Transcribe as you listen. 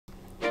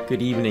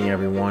Good evening,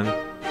 everyone.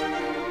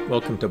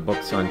 Welcome to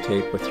Books on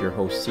Tape with your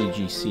host,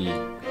 CGC.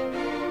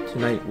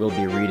 Tonight we'll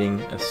be reading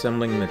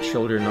Assembling the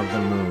Children of the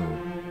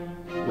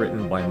Moon,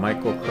 written by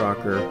Michael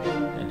Crocker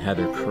and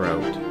Heather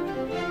Kraut.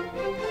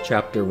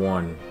 Chapter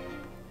 1.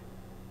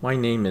 My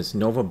name is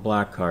Nova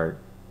Blackheart,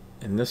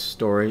 and this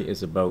story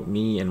is about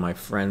me and my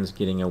friends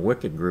getting a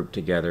Wicca group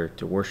together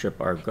to worship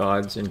our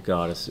gods and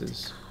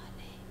goddesses.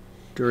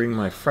 During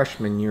my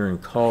freshman year in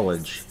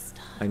college,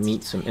 I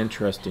meet some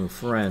interesting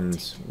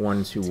friends,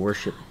 ones who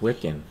worship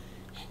Wiccan.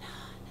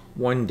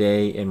 One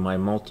day in my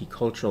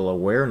multicultural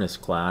awareness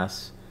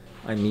class,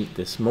 I meet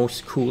this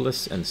most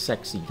coolest and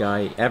sexy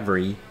guy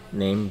ever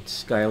named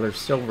Skylar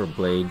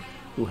Silverblade,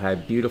 who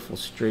had beautiful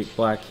straight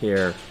black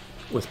hair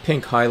with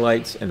pink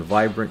highlights and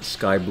vibrant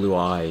sky blue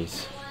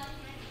eyes.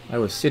 I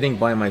was sitting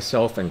by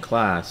myself in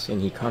class,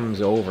 and he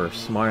comes over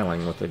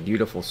smiling with a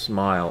beautiful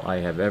smile I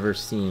have ever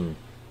seen,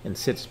 and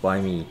sits by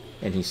me,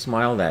 and he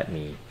smiled at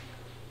me.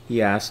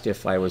 He asked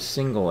if I was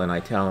single, and I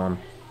tell him,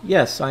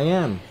 "Yes, I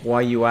am.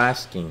 Why you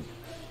asking?"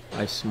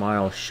 I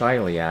smile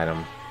shyly at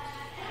him.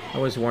 "I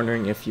was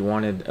wondering if you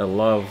wanted a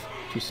love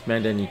to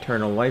spend an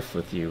eternal life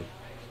with you.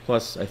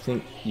 Plus, I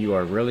think you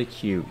are really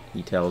cute,"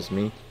 he tells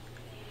me.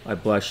 I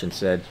blushed and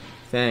said,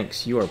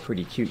 "Thanks, you are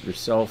pretty cute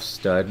yourself,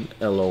 stud,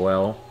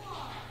 LOL."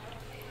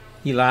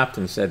 He laughed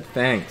and said,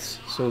 "Thanks.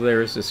 So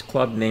there is this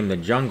club named The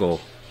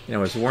Jungle, and I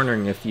was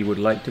wondering if you would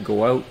like to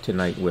go out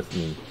tonight with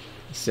me,"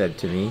 he said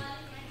to me.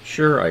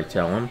 "Sure," I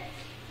tell him.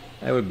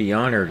 "I would be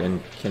honored,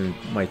 and can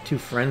my two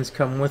friends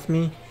come with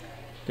me?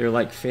 They're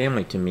like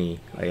family to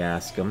me," I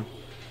ask him.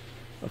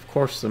 "Of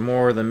course, the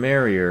more the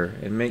merrier,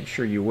 and make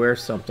sure you wear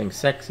something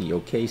sexy,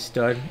 okay,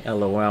 stud?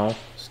 LOL,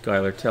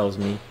 Skylar tells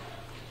me.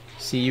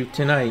 "See you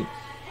tonight."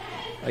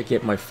 I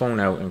get my phone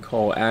out and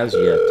call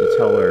Asia to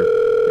tell her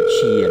that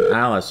she and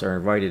Alice are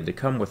invited to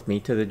come with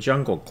me to the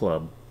Jungle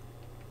Club.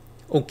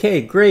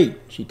 "Okay, great,"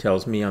 she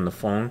tells me on the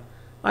phone.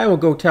 "I will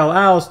go tell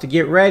Alice to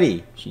get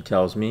ready," she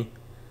tells me.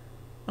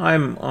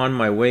 "I'm on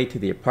my way to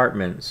the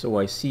apartment, so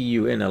I see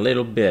you in a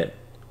little bit."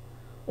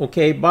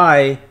 "Okay,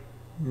 bye.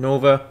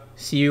 Nova,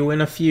 see you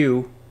in a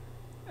few."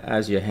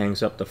 Asia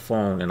hangs up the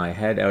phone, and I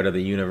head out of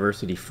the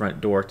university front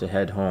door to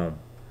head home.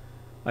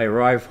 I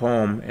arrived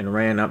home and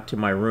ran up to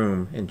my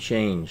room and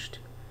changed.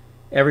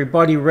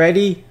 "Everybody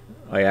ready?"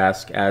 I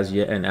asked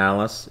Asia and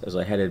Alice as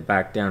I headed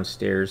back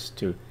downstairs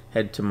to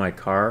head to my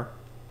car.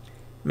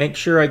 "Make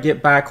sure I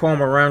get back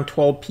home around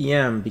 12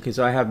 p.m. because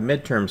I have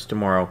midterms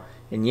tomorrow,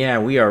 and yeah,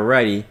 we are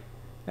ready,"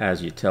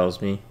 Asia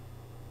tells me.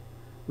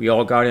 We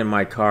all got in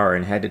my car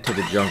and headed to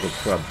the Jungle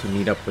Club to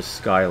meet up with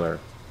Skylar.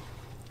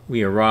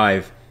 We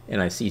arrive, and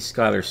I see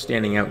Skylar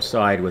standing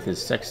outside with his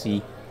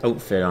sexy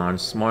outfit on,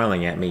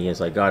 smiling at me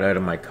as I got out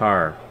of my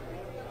car.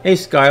 "Hey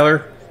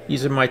Skylar,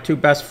 these are my two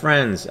best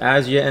friends,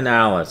 Asia and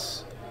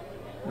Alice."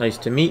 "Nice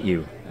to meet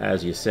you,"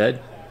 Asia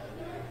said.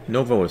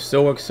 "Nova was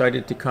so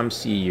excited to come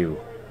see you."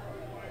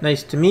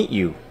 "Nice to meet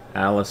you,"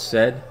 Alice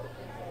said.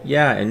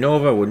 Yeah, and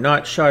Nova would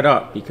not shut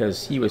up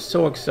because he was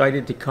so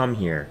excited to come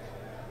here.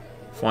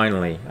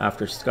 Finally,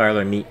 after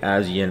Skylar met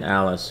Asia and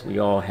Alice, we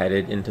all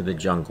headed into the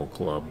Jungle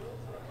Club.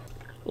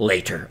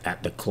 Later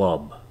at the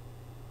club.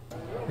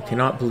 I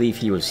cannot believe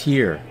he was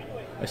here.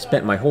 I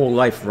spent my whole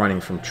life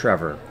running from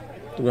Trevor,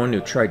 the one who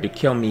tried to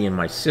kill me and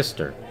my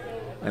sister.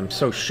 I'm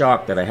so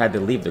shocked that I had to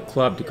leave the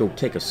club to go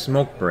take a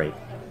smoke break.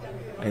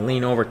 I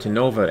leaned over to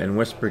Nova and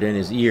whispered in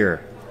his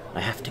ear, "I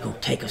have to go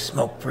take a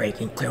smoke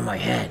break and clear my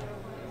head.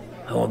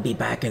 I will be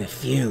back in a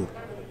few."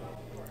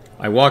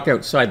 I walk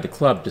outside the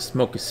club to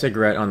smoke a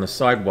cigarette on the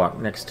sidewalk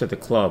next to the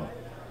club.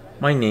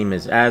 My name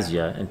is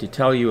Asia, and to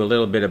tell you a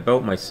little bit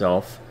about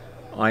myself,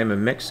 I am a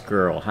mixed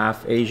girl,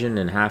 half Asian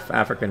and half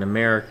African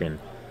American,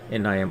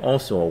 and I am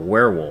also a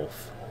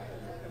werewolf.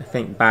 I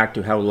think back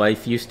to how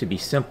life used to be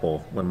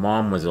simple when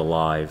Mom was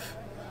alive,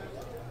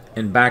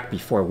 and back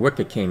before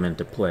Wicca came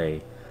into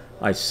play.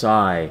 I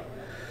sigh.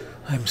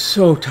 I'm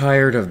so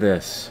tired of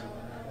this.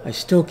 I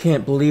still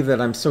can't believe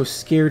that I'm so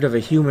scared of a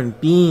human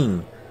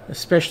being,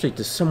 especially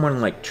to someone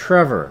like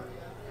Trevor.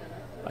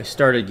 I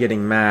started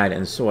getting mad,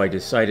 and so I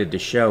decided to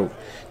shout,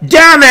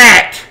 "Damn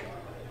it!"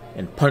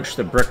 and punch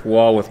the brick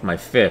wall with my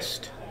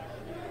fist.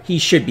 He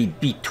should be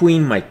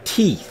between my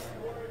teeth.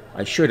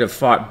 I should have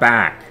fought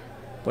back,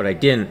 but I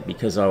didn't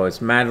because I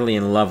was madly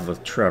in love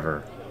with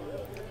Trevor.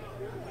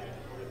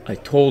 I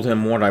told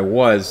him what I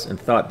was and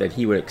thought that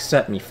he would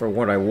accept me for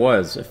what I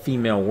was, a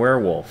female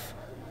werewolf.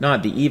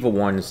 Not the evil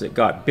ones that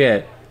got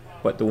bit,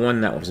 but the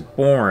one that was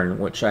born,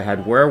 which I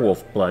had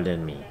werewolf blood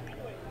in me.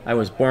 I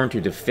was born to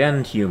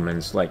defend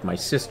humans like my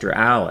sister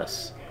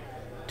Alice.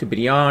 To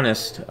be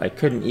honest, I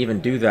couldn't even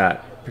do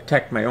that,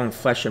 protect my own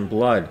flesh and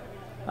blood.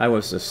 I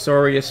was the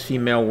sorriest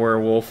female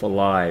werewolf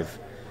alive.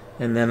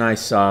 And then I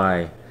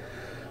sigh.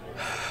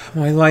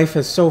 My life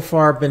has so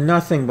far been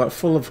nothing but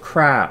full of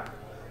crap.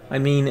 I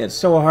mean, it's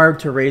so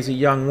hard to raise a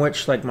young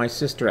witch like my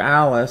sister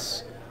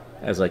Alice.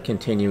 As I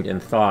continued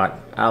in thought,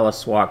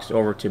 Alice walks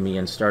over to me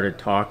and started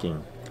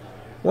talking.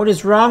 "What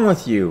is wrong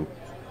with you?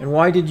 And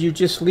why did you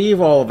just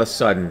leave all of a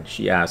sudden?"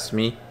 she asked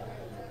me.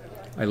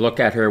 I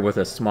look at her with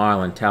a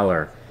smile and tell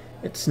her,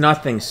 "It's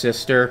nothing,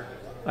 sister.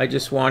 I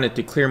just wanted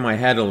to clear my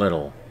head a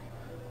little.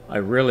 I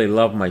really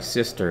love my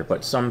sister,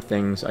 but some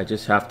things I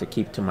just have to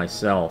keep to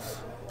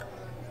myself."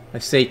 I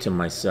say to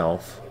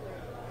myself,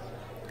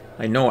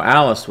 I know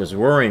Alice was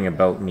worrying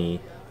about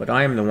me, but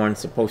I am the one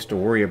supposed to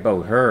worry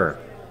about her.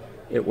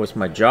 It was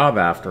my job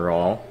after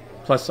all,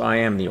 plus I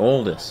am the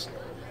oldest.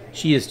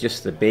 She is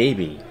just the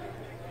baby.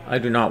 I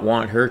do not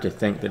want her to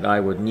think that I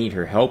would need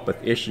her help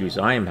with issues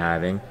I am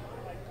having.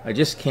 I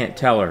just can't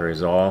tell her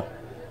is all.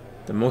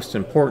 The most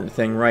important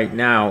thing right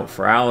now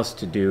for Alice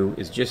to do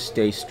is just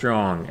stay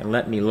strong and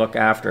let me look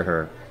after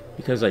her,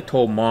 because I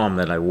told Mom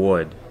that I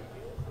would.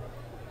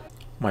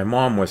 My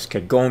mom was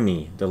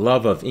Kagome, the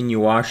love of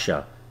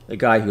Inuyasha, the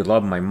guy who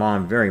loved my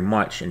mom very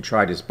much and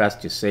tried his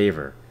best to save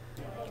her.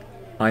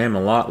 I am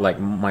a lot like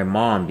my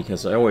mom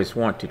because I always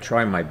want to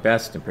try my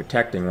best in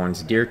protecting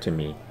ones dear to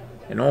me,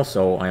 and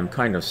also I am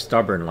kind of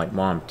stubborn like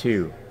Mom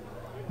too.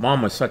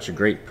 Mom was such a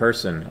great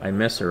person. I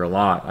miss her a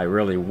lot. I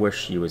really wish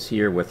she was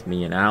here with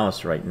me and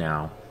Alice right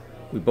now.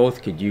 We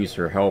both could use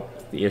her help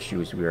with the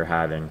issues we are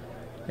having.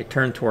 I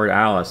turn toward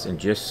Alice and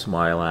just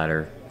smile at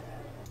her.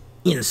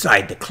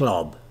 Inside the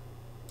club.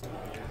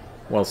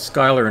 While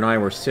Skylar and I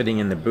were sitting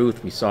in the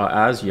booth, we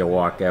saw Asia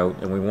walk out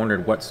and we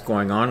wondered what's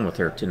going on with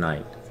her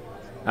tonight.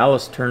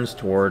 Alice turns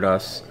toward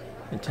us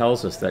and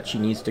tells us that she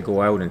needs to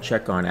go out and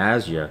check on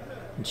Asia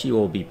and she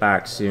will be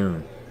back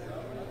soon.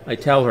 I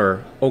tell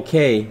her,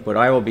 okay, but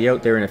I will be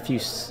out there in a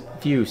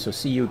few, so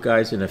see you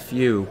guys in a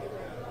few.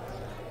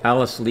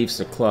 Alice leaves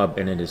the club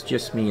and it is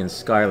just me and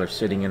Skylar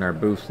sitting in our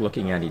booth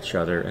looking at each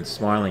other and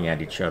smiling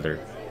at each other.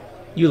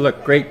 "You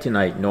look great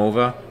tonight,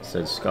 Nova,"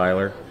 said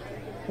Skylar.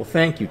 "Well,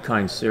 thank you,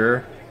 kind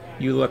sir.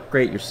 You look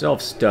great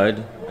yourself,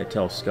 stud," I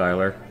tell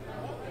Skylar.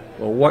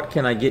 "Well, what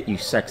can I get you,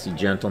 sexy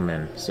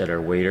gentleman?" said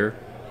our waiter.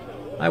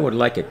 "I would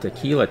like a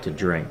tequila to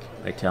drink,"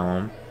 I tell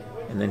him,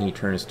 and then he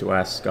turns to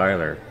ask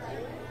Skylar,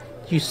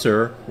 "You,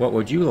 sir, what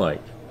would you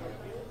like?"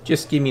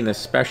 "Just give me the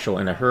special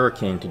and a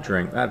hurricane to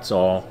drink, that's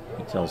all,"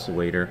 he tells the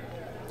waiter.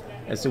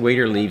 As the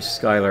waiter leaves,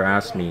 Skylar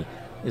asks me,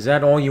 "Is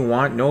that all you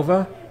want,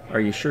 Nova? Are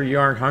you sure you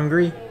aren't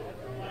hungry?"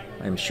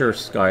 "I'm sure,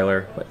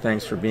 Skylar, but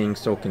thanks for being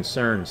so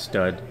concerned,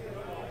 stud."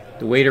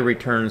 The waiter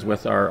returns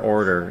with our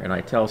order, and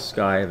I tell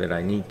Sky that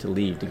I need to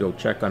leave to go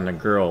check on the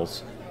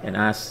girls, and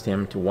asks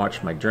him to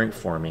watch my drink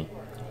for me.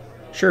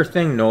 "Sure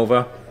thing,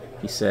 Nova,"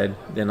 he said.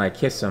 Then I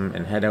kiss him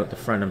and head out the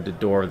front of the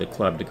door of the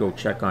club to go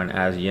check on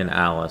Asia and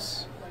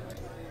Alice.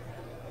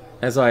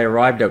 As I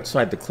arrived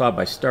outside the club,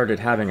 I started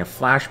having a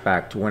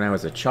flashback to when I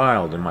was a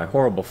child and my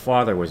horrible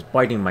father was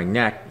biting my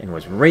neck and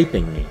was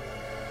raping me.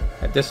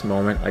 At this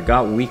moment, I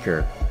got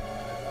weaker.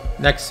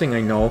 Next thing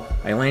I know,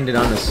 I landed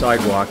on the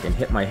sidewalk and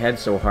hit my head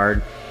so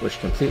hard, which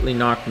completely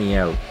knocked me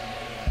out.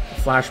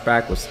 The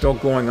flashback was still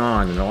going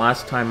on, and the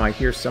last time I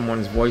hear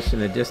someone's voice in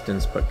the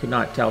distance but could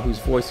not tell whose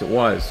voice it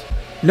was.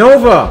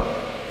 "Nova!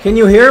 Can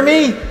you hear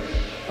me?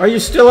 Are you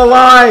still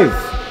alive?"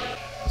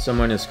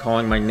 Someone is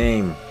calling my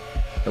name.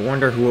 I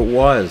wonder who it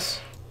was.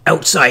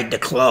 Outside the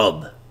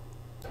club.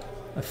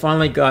 I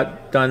finally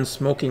got done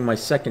smoking my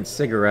second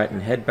cigarette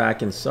and head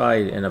back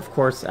inside, and of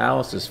course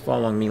Alice is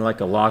following me like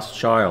a lost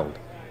child.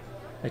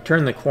 I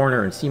turn the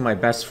corner and see my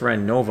best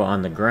friend Nova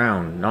on the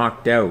ground,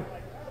 knocked out.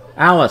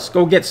 "Alice,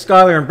 go get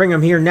Skylar and bring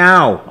him here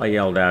now," I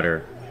yelled at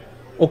her.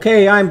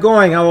 "Okay, I'm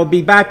going. I will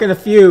be back in a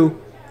few,"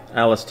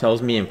 Alice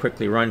tells me and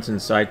quickly runs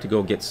inside to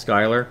go get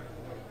Skylar.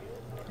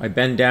 I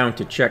bend down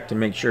to check to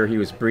make sure he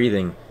was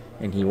breathing,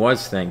 and he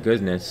was, thank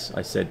goodness,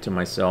 I said to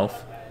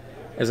myself.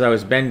 As I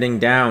was bending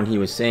down, he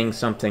was saying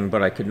something,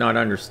 but I could not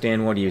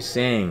understand what he was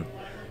saying.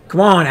 "Come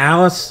on,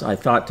 Alice," I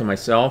thought to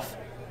myself.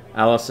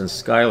 Alice and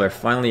Skylar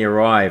finally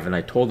arrived, and I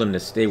told them to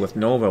stay with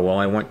Nova while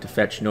I went to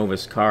fetch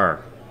Nova's car.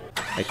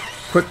 I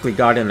quickly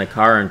got in the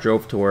car and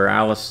drove to where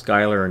Alice,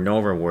 Skylar, and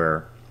Nova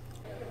were.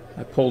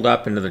 I pulled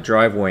up into the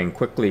driveway and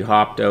quickly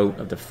hopped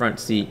out of the front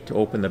seat to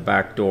open the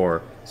back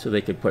door so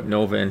they could put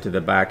Nova into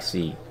the back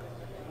seat.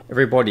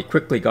 Everybody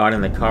quickly got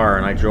in the car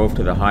and I drove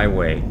to the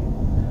highway.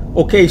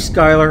 "Okay,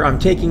 Skylar, I'm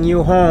taking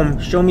you home.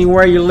 Show me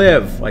where you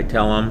live," I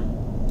tell him.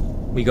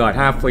 We got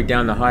halfway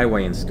down the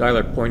highway and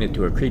Skylar pointed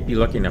to a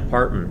creepy-looking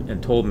apartment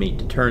and told me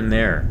to turn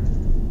there.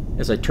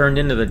 As I turned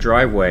into the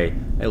driveway,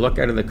 I looked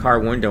out of the car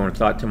window and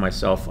thought to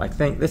myself, I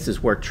think this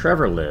is where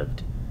Trevor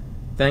lived.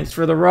 "Thanks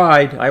for the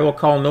ride. I will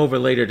call Nova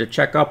later to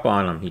check up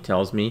on him," he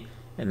tells me,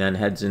 and then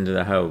heads into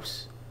the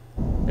house.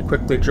 I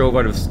quickly drove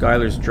out of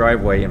Skylar's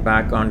driveway and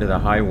back onto the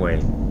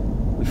highway.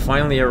 We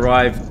finally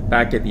arrived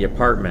back at the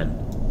apartment.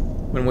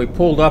 When we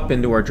pulled up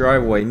into our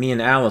driveway, me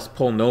and Alice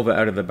pulled Nova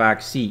out of the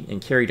back seat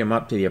and carried him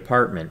up to the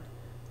apartment.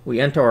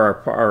 We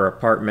entered our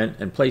apartment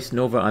and placed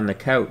Nova on the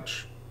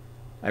couch.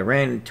 I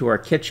ran to our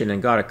kitchen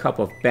and got a cup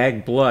of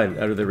bagged blood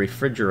out of the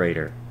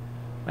refrigerator.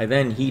 I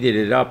then heated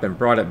it up and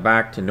brought it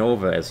back to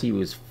Nova as he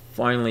was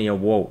finally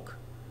awoke.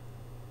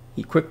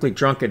 He quickly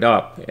drank it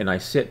up, and I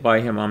sit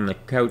by him on the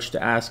couch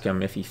to ask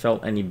him if he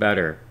felt any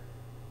better.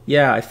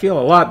 "Yeah, I feel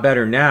a lot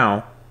better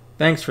now.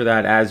 Thanks for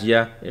that,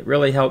 Asia. It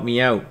really helped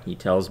me out," he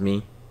tells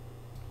me.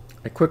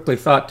 I quickly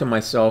thought to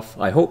myself,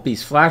 I hope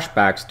these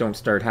flashbacks don't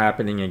start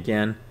happening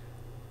again.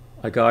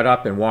 I got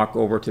up and walked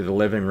over to the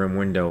living room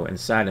window and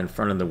sat in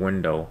front of the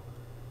window.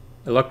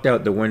 I looked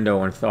out the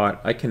window and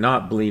thought, I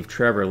cannot believe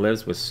Trevor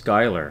lives with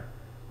Skylar.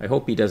 I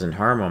hope he doesn't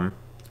harm him.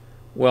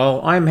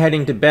 Well, I'm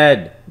heading to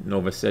bed,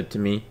 Nova said to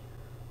me.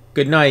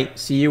 Good night,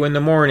 see you in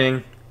the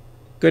morning.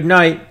 Good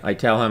night, I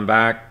tell him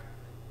back.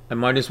 I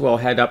might as well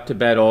head up to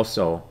bed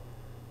also.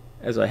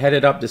 As I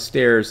headed up the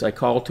stairs, I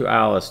called to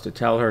Alice to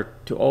tell her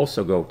to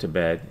also go to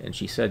bed, and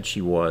she said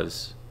she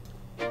was.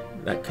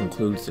 That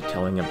concludes the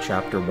telling of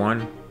Chapter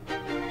 1.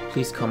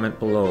 Please comment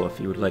below if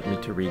you would like me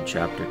to read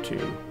Chapter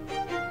 2.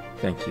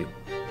 Thank you.